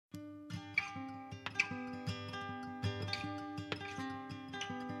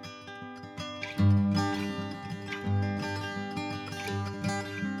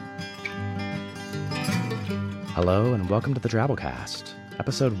Hello and welcome to the Drabblecast,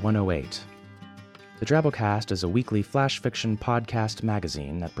 episode 108. The Drabblecast is a weekly flash fiction podcast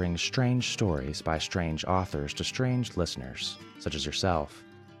magazine that brings strange stories by strange authors to strange listeners, such as yourself.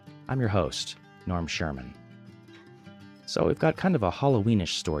 I'm your host, Norm Sherman. So we've got kind of a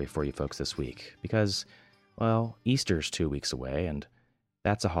Halloweenish story for you folks this week, because, well, Easter's 2 weeks away, and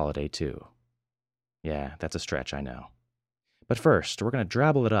that's a holiday too. Yeah, that's a stretch, I know. But first, we're going to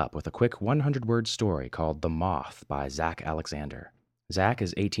drabble it up with a quick 100-word story called The Moth by Zach Alexander. Zach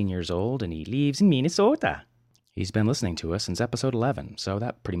is 18 years old, and he lives in Minnesota. He's been listening to us since episode 11, so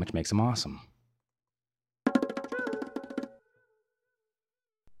that pretty much makes him awesome.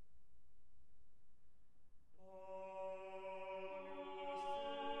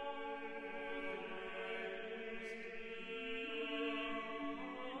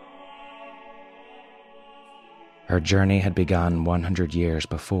 Her journey had begun 100 years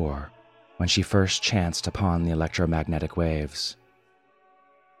before, when she first chanced upon the electromagnetic waves.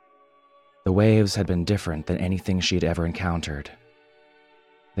 The waves had been different than anything she had ever encountered.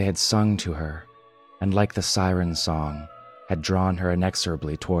 They had sung to her, and like the siren song, had drawn her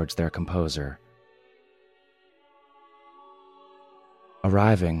inexorably towards their composer.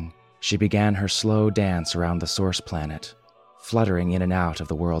 Arriving, she began her slow dance around the source planet, fluttering in and out of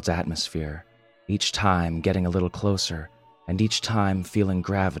the world's atmosphere, each time getting a little closer, and each time feeling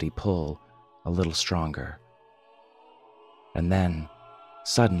gravity pull a little stronger. And then,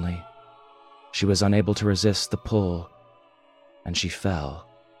 suddenly, she was unable to resist the pull, and she fell,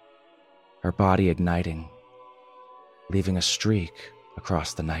 her body igniting, leaving a streak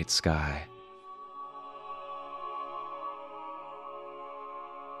across the night sky.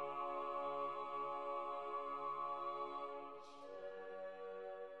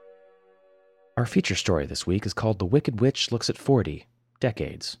 Our feature story this week is called The Wicked Witch Looks at 40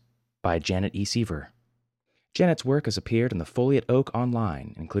 Decades by Janet E. Seaver. Janet's work has appeared in the Foliate Oak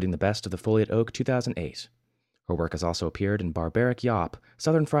online, including the Best of the Foliate Oak 2008. Her work has also appeared in Barbaric Yop,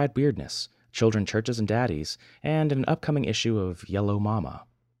 Southern Fried Weirdness, Children, Churches, and Daddies, and in an upcoming issue of Yellow Mama.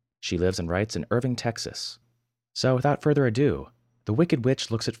 She lives and writes in Irving, Texas. So without further ado, The Wicked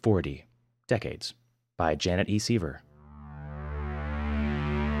Witch Looks at 40 Decades by Janet E. Seaver.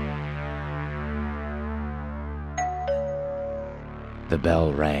 The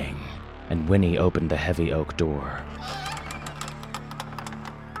bell rang, and Winnie opened the heavy oak door.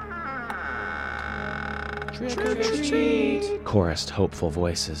 Trick or treat! Chorused hopeful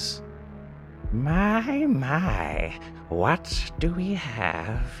voices. My, what do we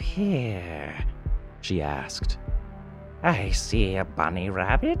have here? She asked. I see a bunny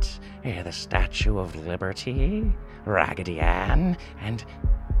rabbit, the Statue of Liberty, Raggedy Ann, and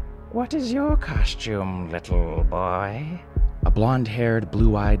what is your costume, little boy? A blonde-haired,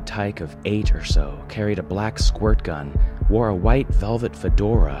 blue-eyed tyke of 8 or so carried a black squirt gun, wore a white velvet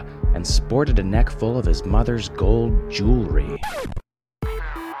fedora, and sported a neck full of his mother's gold jewelry.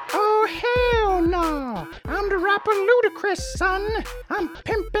 Oh, hell no! I'm the rapper Ludacris, son! I'm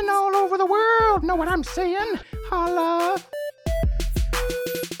pimping all over the world, know what I'm saying? Holla!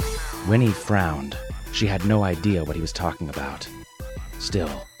 Winnie frowned. She had no idea what he was talking about.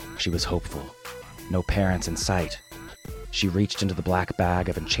 Still, she was hopeful. No parents in sight. She reached into the black bag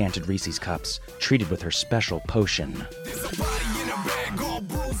of enchanted Reese's Cups, treated with her special potion.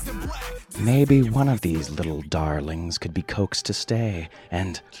 Maybe one of these little darlings could be coaxed to stay,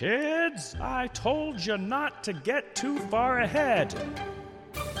 and... Kids, I told you not to get too far ahead.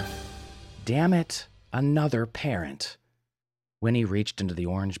 Damn it, another parent. Winnie reached into the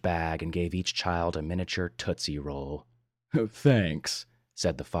orange bag and gave each child a miniature Tootsie Roll. Thanks,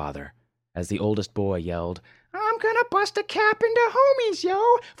 said the father, as the oldest boy yelled, I'm gonna bust a cap into homies, yo,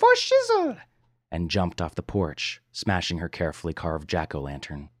 for shizzle! And jumped off the porch, smashing her carefully carved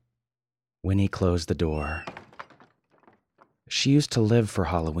jack-o'-lantern. Winnie closed the door. She used to live for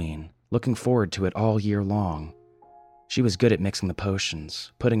Halloween, looking forward to it all year long. She was good at mixing the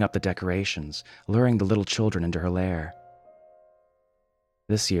potions, putting up the decorations, luring the little children into her lair.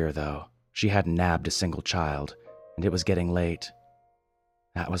 This year, though, she hadn't nabbed a single child, and it was getting late.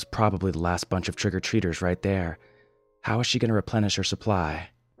 That was probably the last bunch of trick-or-treaters right there. How was she going to replenish her supply?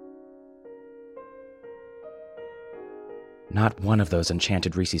 Not one of those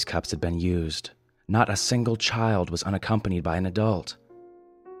enchanted Reese's Cups had been used. Not a single child was unaccompanied by an adult.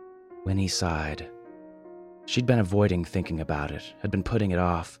 Winnie sighed. She'd been avoiding thinking about it, had been putting it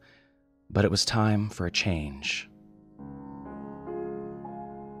off, but it was time for a change.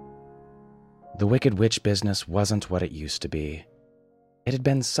 The Wicked Witch business wasn't what it used to be. It had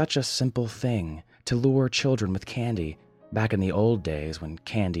been such a simple thing to lure children with candy back in the old days when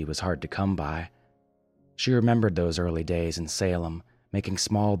candy was hard to come by. She remembered those early days in Salem, making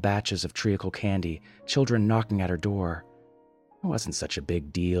small batches of treacle candy, children knocking at her door. It wasn't such a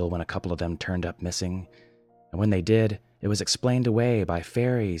big deal when a couple of them turned up missing, and when they did, it was explained away by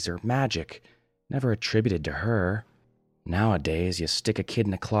fairies or magic, never attributed to her. Nowadays, you stick a kid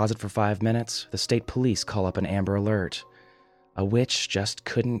in a closet for 5 minutes, the state police call up an Amber Alert. A witch just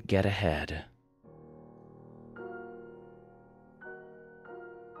couldn't get ahead.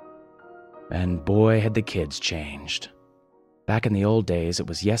 And boy, had the kids changed. Back in the old days, it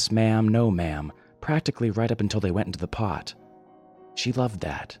was yes ma'am, no ma'am, practically right up until they went into the pot. She loved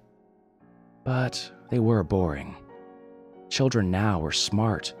that. But they were boring. Children now were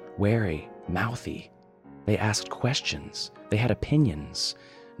smart, wary, mouthy. They asked questions. They had opinions.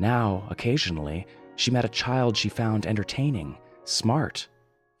 Now, occasionally, she met a child she found entertaining, smart,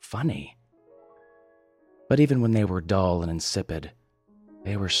 funny. But even when they were dull and insipid,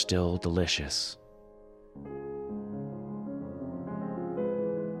 they were still delicious.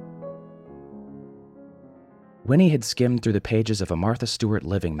 Winnie had skimmed through the pages of a Martha Stewart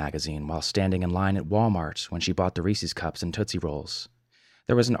Living magazine while standing in line at Walmart when she bought the Reese's Cups and Tootsie Rolls.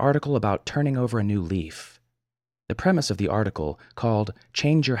 There was an article about turning over a new leaf. The premise of the article, called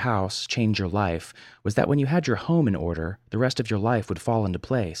Change Your House, Change Your Life, was that when you had your home in order, the rest of your life would fall into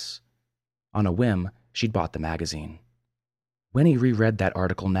place. On a whim, she'd bought the magazine. Winnie reread that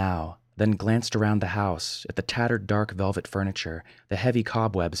article now, then glanced around the house at the tattered dark velvet furniture, the heavy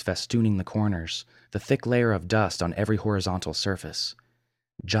cobwebs festooning the corners, the thick layer of dust on every horizontal surface.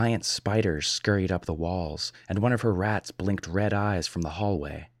 Giant spiders scurried up the walls, and one of her rats blinked red eyes from the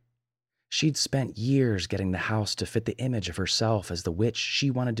hallway. She'd spent years getting the house to fit the image of herself as the witch she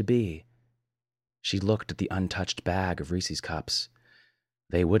wanted to be. She looked at the untouched bag of Reese's Cups.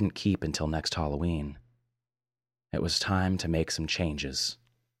 They wouldn't keep until next Halloween. It was time to make some changes.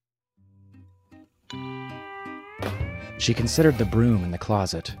 She considered the broom in the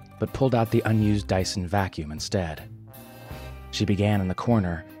closet, but pulled out the unused Dyson vacuum instead. She began in the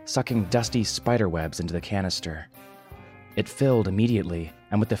corner, sucking dusty spider webs into the canister. It filled immediately,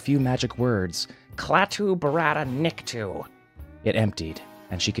 and with a few magic words, "Clatu barata nictu," it emptied,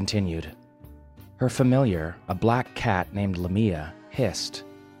 and she continued. Her familiar, a black cat named Lamia, hissed,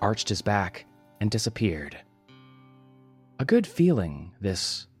 arched his back, and disappeared. A good feeling,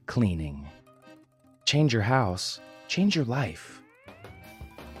 this cleaning. Change your house, change your life.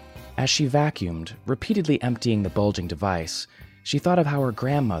 As she vacuumed, repeatedly emptying the bulging device, she thought of how her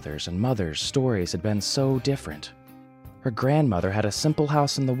grandmother's and mother's stories had been so different. Her grandmother had a simple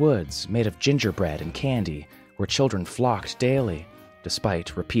house in the woods made of gingerbread and candy, where children flocked daily,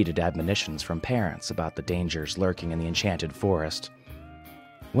 despite repeated admonitions from parents about the dangers lurking in the enchanted forest.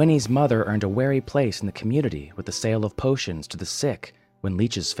 Winnie's mother earned a wary place in the community with the sale of potions to the sick when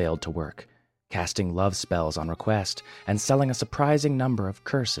leeches failed to work, casting love spells on request, and selling a surprising number of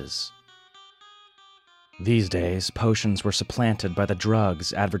curses. These days, potions were supplanted by the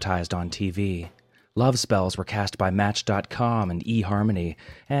drugs advertised on TV. Love spells were cast by Match.com and eHarmony,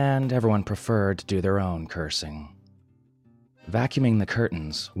 and everyone preferred to do their own cursing. Vacuuming the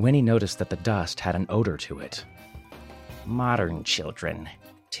curtains, Winnie noticed that the dust had an odor to it. Modern children.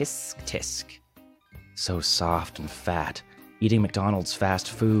 Tisk, tisk. So soft and fat, eating McDonald's fast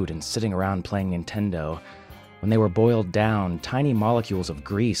food and sitting around playing Nintendo. When they were boiled down, tiny molecules of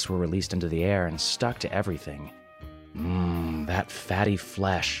grease were released into the air and stuck to everything. That fatty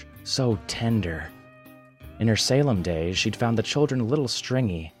flesh, so tender. In her Salem days, she'd found the children a little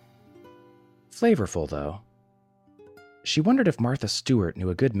stringy. Flavorful, though. She wondered if Martha Stewart knew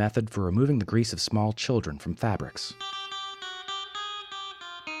a good method for removing the grease of small children from fabrics.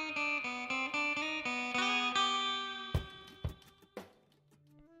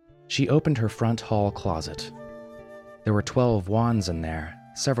 She opened her front hall closet. There were 12 wands in there,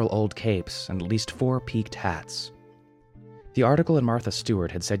 several old capes, and at least 4 peaked hats. The article in Martha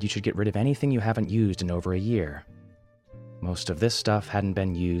Stewart had said you should get rid of anything you haven't used in over a year. Most of this stuff hadn't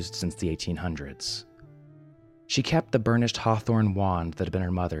been used since the 1800s. She kept the burnished hawthorn wand that had been her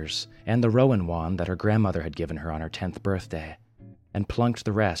mother's, and the rowan wand that her grandmother had given her on her 10th birthday, and plunked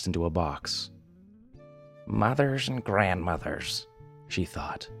the rest into a box. Mothers and grandmothers, she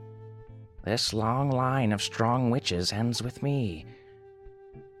thought. This long line of strong witches ends with me.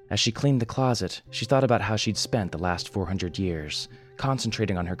 As she cleaned the closet, she thought about how she'd spent the last 400 years,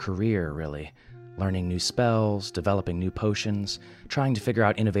 concentrating on her career, really, learning new spells, developing new potions, trying to figure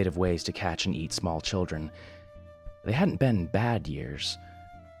out innovative ways to catch and eat small children. They hadn't been bad years,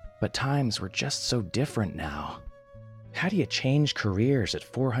 but times were just so different now. How do you change careers at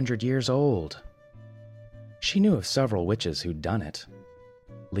 400 years old? She knew of several witches who'd done it.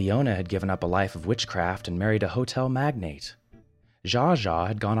 Leona had given up a life of witchcraft and married a hotel magnate. Zsa Zsa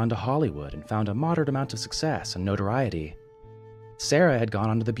had gone on to Hollywood and found a moderate amount of success and notoriety. Sarah had gone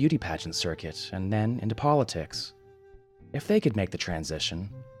onto the beauty pageant circuit and then into politics. If they could make the transition,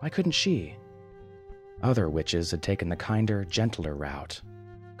 why couldn't she? Other witches had taken the kinder, gentler route,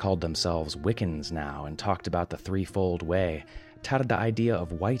 called themselves Wiccans now and talked about the threefold way, touted the idea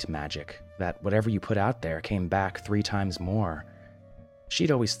of white magic, that whatever you put out there came back 3 times more.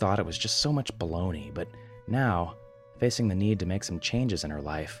 She'd always thought it was just so much baloney, but now, facing the need to make some changes in her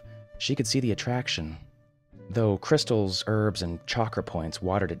life, she could see the attraction. Though crystals, herbs, and chakra points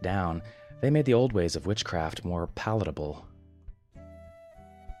watered it down, they made the old ways of witchcraft more palatable.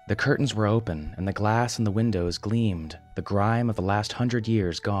 The curtains were open, and the glass in the windows gleamed, the grime of the last 100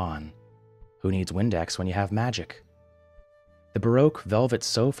 years gone. Who needs Windex when you have magic? The Baroque velvet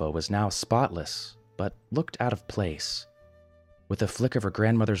sofa was now spotless, but looked out of place. With a flick of her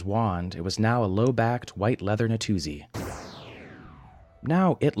grandmother's wand, it was now a low-backed white leather Natuzzi.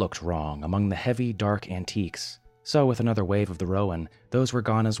 Now it looked wrong among the heavy, dark antiques, so with another wave of the Rowan, those were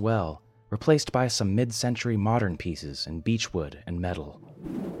gone as well, replaced by some mid-century modern pieces in beechwood and metal.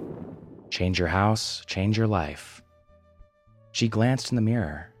 Change your house, change your life. She glanced in the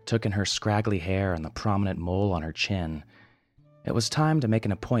mirror, took in her scraggly hair and the prominent mole on her chin. It was time to make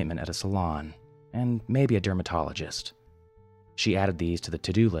an appointment at a salon, and maybe a dermatologist. She added these to the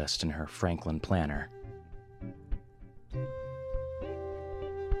to-do list in her Franklin planner.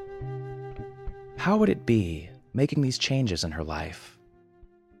 How would it be, making these changes in her life?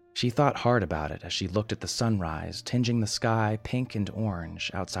 She thought hard about it as she looked at the sunrise, tinging the sky pink and orange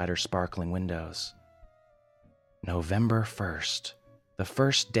outside her sparkling windows. November 1st, the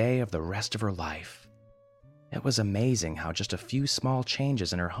first day of the rest of her life. It was amazing how just a few small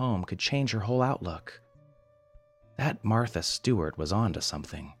changes in her home could change her whole outlook. That Martha Stewart was on to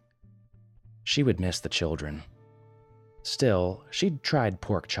something. She would miss the children. Still, she'd tried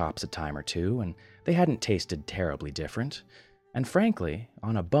pork chops a time or two, and they hadn't tasted terribly different. And frankly,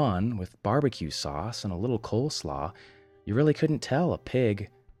 on a bun with barbecue sauce and a little coleslaw, you really couldn't tell a pig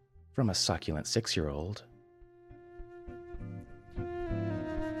from a succulent 6-year-old.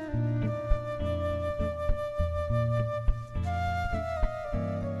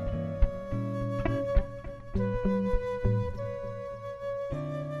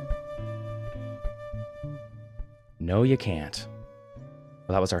 No, you can't.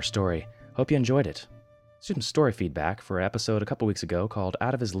 Well, that was our story. Hope you enjoyed it. Let's do some story feedback for an episode a couple weeks ago called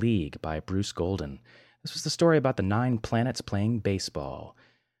Out of His League by Bruce Golden. This was the story about the 9 planets playing baseball.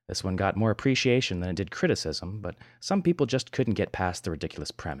 This one got more appreciation than it did criticism, but some people just couldn't get past the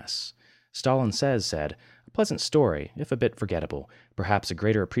ridiculous premise. Stalin said, a pleasant story, if a bit forgettable. Perhaps a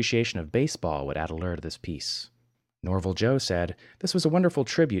greater appreciation of baseball would add a lure to this piece. Norval Joe said, this was a wonderful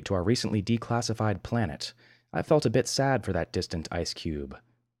tribute to our recently declassified planet. I felt a bit sad for that distant ice cube.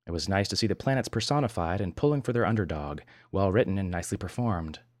 It was nice to see the planets personified and pulling for their underdog, well written and nicely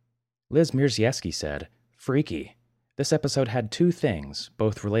performed. Liz Mierzieski said, freaky. This episode had 2 things,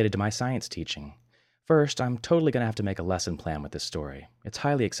 both related to my science teaching. First, I'm totally going to have to make a lesson plan with this story. It's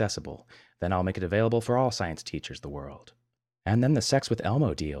highly accessible. Then I'll make it available for all science teachers of the world. And then the sex with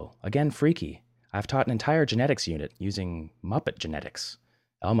Elmo deal. Again, freaky. I've taught an entire genetics unit using Muppet genetics.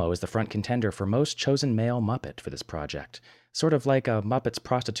 Elmo is the front contender for most chosen male Muppet for this project, sort of like a Muppet's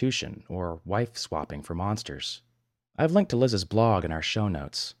prostitution or wife swapping for monsters. I've linked to Liz's blog in our show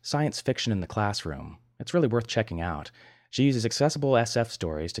notes, Science Fiction in the Classroom. It's really worth checking out. She uses accessible SF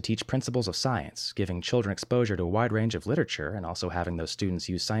stories to teach principles of science, giving children exposure to a wide range of literature and also having those students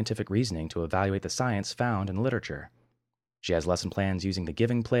use scientific reasoning to evaluate the science found in literature. She has lesson plans using The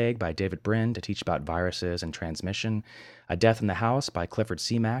Giving Plague by David Brin to teach about viruses and transmission, A Death in the House by Clifford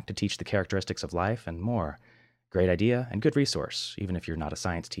Seamack to teach the characteristics of life, and more. Great idea and good resource, even if you're not a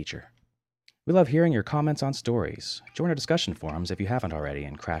science teacher. We love hearing your comments on stories. Join our discussion forums if you haven't already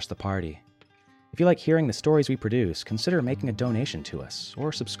and crash the party. If you like hearing the stories we produce, consider making a donation to us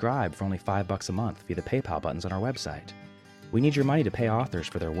or subscribe for only $5 a month via the PayPal buttons on our website. We need your money to pay authors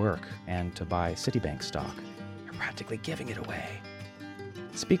for their work and to buy Citibank stock. Practically giving it away.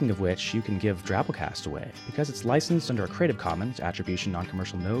 Speaking of which, you can give Drabblecast away, because it's licensed under a Creative Commons Attribution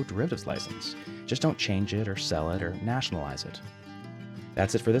Non-Commercial No Derivatives license. Just don't change it or sell it or nationalize it.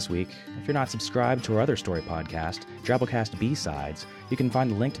 That's it for this week. If you're not subscribed to our other story podcast, Drabblecast B-Sides, you can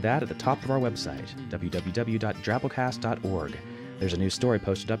find a link to that at the top of our website, www.drabblecast.org. There's a new story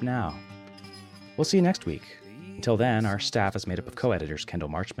posted up now. We'll see you next week. Until then, our staff is made up of co-editors Kendall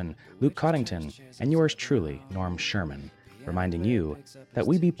Marchman, Luke Coddington, and yours truly, Norm Sherman, reminding you that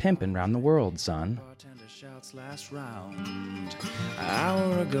we be pimpin' round the world, son. shouts last round. An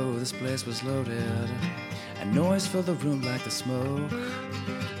hour ago this place was loaded, and noise filled the room like the smoke,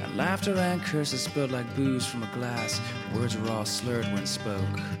 and laughter and curses spilled like booze from a glass. Words were all slurred when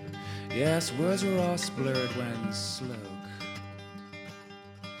spoke. Yes, words were all blurred when slow.